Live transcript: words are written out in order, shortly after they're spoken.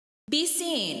Be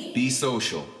seen. Be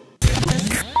social.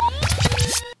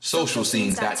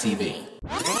 Socialscenes.tv.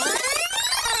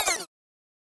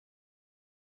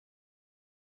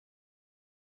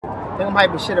 I think I'm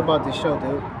hyping shit about this show,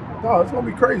 dude. No, it's gonna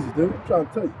be crazy, dude. I'm trying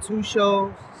to tell you. 2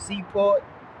 shows, Seaport,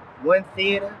 1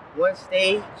 theater, 1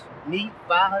 stage, me,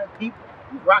 500 people.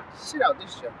 We rock the shit out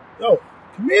this show. Yo,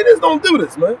 comedians don't do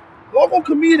this, man. Local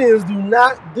comedians do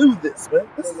not do this, man.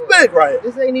 This is big right here.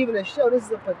 This ain't even a show, this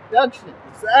is a production.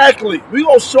 Exactly. We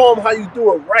gonna show them how you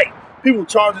do it right. People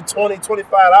charging $20,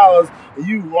 $25 and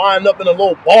you wind up in a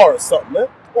little bar or something, man.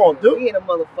 Come on, dude. We in a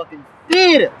motherfucking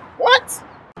theater. What?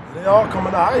 They all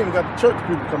coming out. I ain't even got the church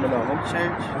people coming out, homie.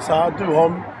 Church. That's how I do,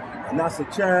 homie. And that's a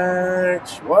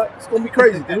church. What? It's gonna be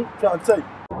crazy, dude. I'm trying to tell you.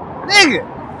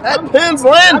 Nigga! That pen's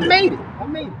landed. I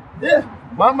made it. Yeah.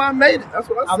 My mind made it. That's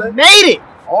what I said. I made it!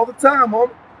 All the time,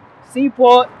 homie.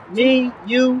 Seaport, me,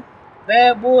 you,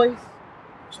 Bad Boys.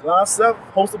 July 7th,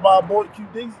 hosted by our boy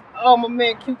QD. Oh, my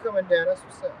man Q coming down. That's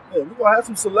what's up. Yeah, we're gonna have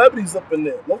some celebrities up in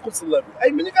there. Local celebrities.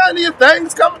 Hey, man, you got any of your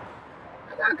things coming?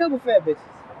 I got a couple fat bitches.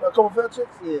 Got a couple fat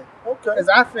chicks? Yeah. Okay. Because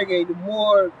I figured the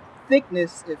more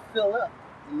thickness it fill up,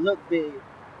 it look big.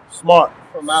 Smart.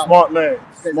 From out. Smart man.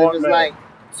 Because Smart if it's man. like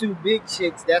 2 big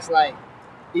chicks, that's like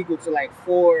equal to like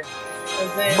 4. You know what I'm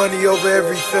saying? Money over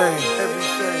everything.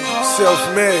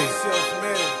 Self-made.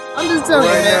 I'm just telling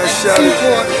you, Right man. now, shout it.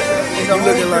 Seaport, You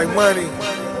looking like money.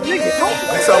 nigga, I'm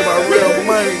talking about real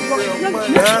money.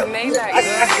 Huh?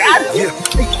 Yeah.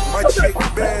 My chick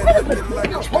bad looking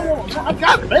like a Hold on, I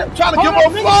got it, man. I'm trying to give her a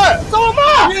flyer. So am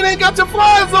I. You ain't got your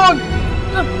flyers on you.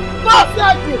 I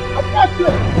got you. I got you.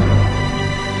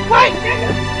 Wait,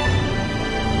 nigga.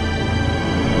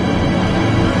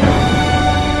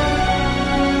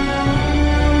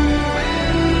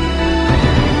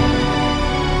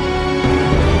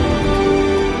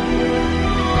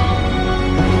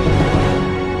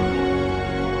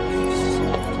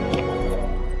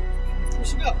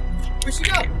 Where she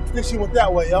go? I think she went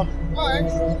that way, yo. Alright.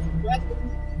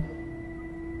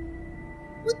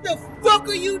 What the fuck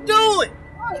are you doing?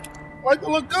 Like to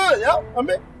look good, yo. I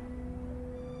mean,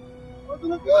 like to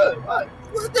look good. Right.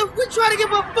 What the? We're trying to give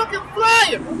her a fucking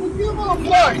flyer. Give her a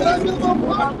flyer. Can I give her a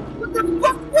flyer? What the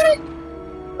fuck? What it?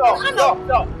 No.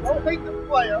 Don't hate the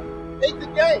player. Hate the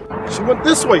game. She went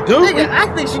this way, dude. Nigga,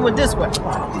 I think she went this way.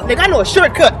 Nigga, I know a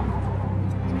shortcut.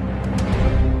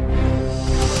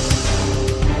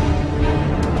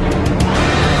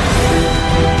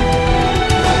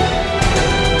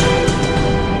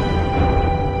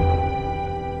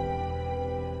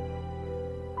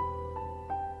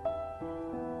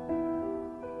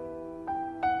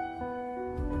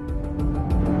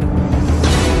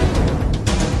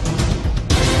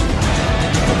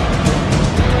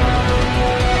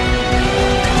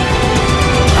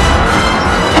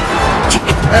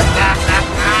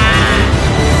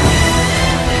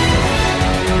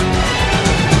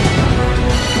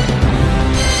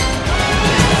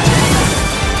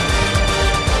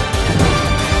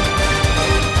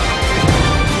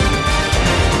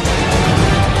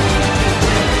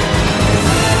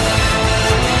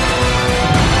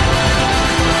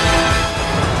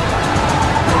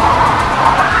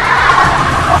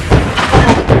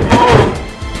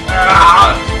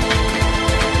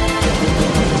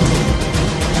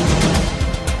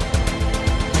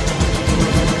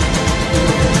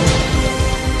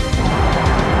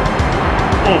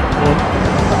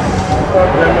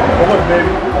 Look, baby,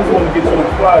 I just want to get you on the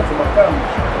fly to my family.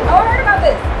 Oh, I heard about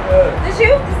this. Yeah. This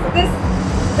you?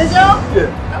 This y'all? Yeah.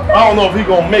 Okay. I don't know if he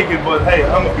gonna make it, but hey,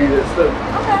 I'm gonna be there still.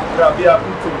 Okay. Got VIP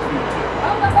tickets for you too.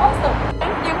 Oh, that's awesome.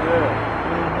 Thank you.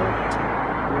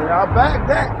 Yeah, I back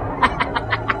that.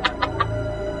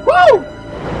 Woo!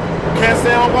 Can't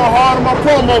say I'm going hard on my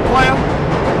promo plan.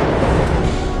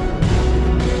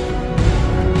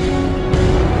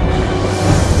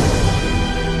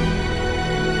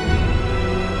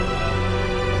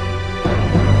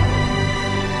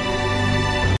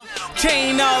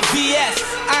 Chain all BS,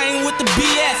 I ain't with the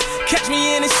BS. Catch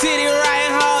me in the city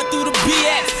riding hard through the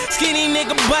BS. Skinny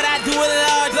nigga, but I do it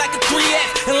large like a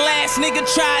 3X. And last nigga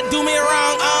tried do me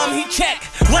wrong, he checked.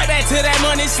 Right back to that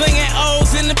money slinging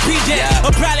O's in the PJ.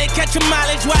 Or probably catch a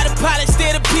mileage while the pilot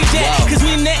stay the PJ. Cause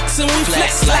we next and we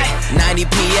flex like 90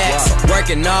 PX.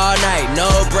 Working all night, no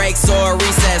breaks or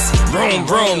recess. Vroom,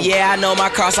 vroom. Yeah, I know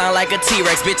my car sound like a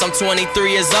T-Rex. Bitch, I'm 23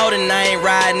 years old and I ain't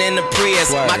riding in the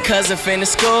Prius. My cousin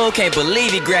finished school, can't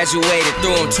believe he graduated.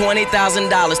 Threw him $20,000,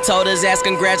 told his ass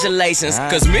congratulations.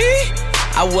 Cause me,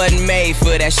 I wasn't made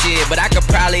for that shit, but I could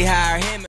probably hire him.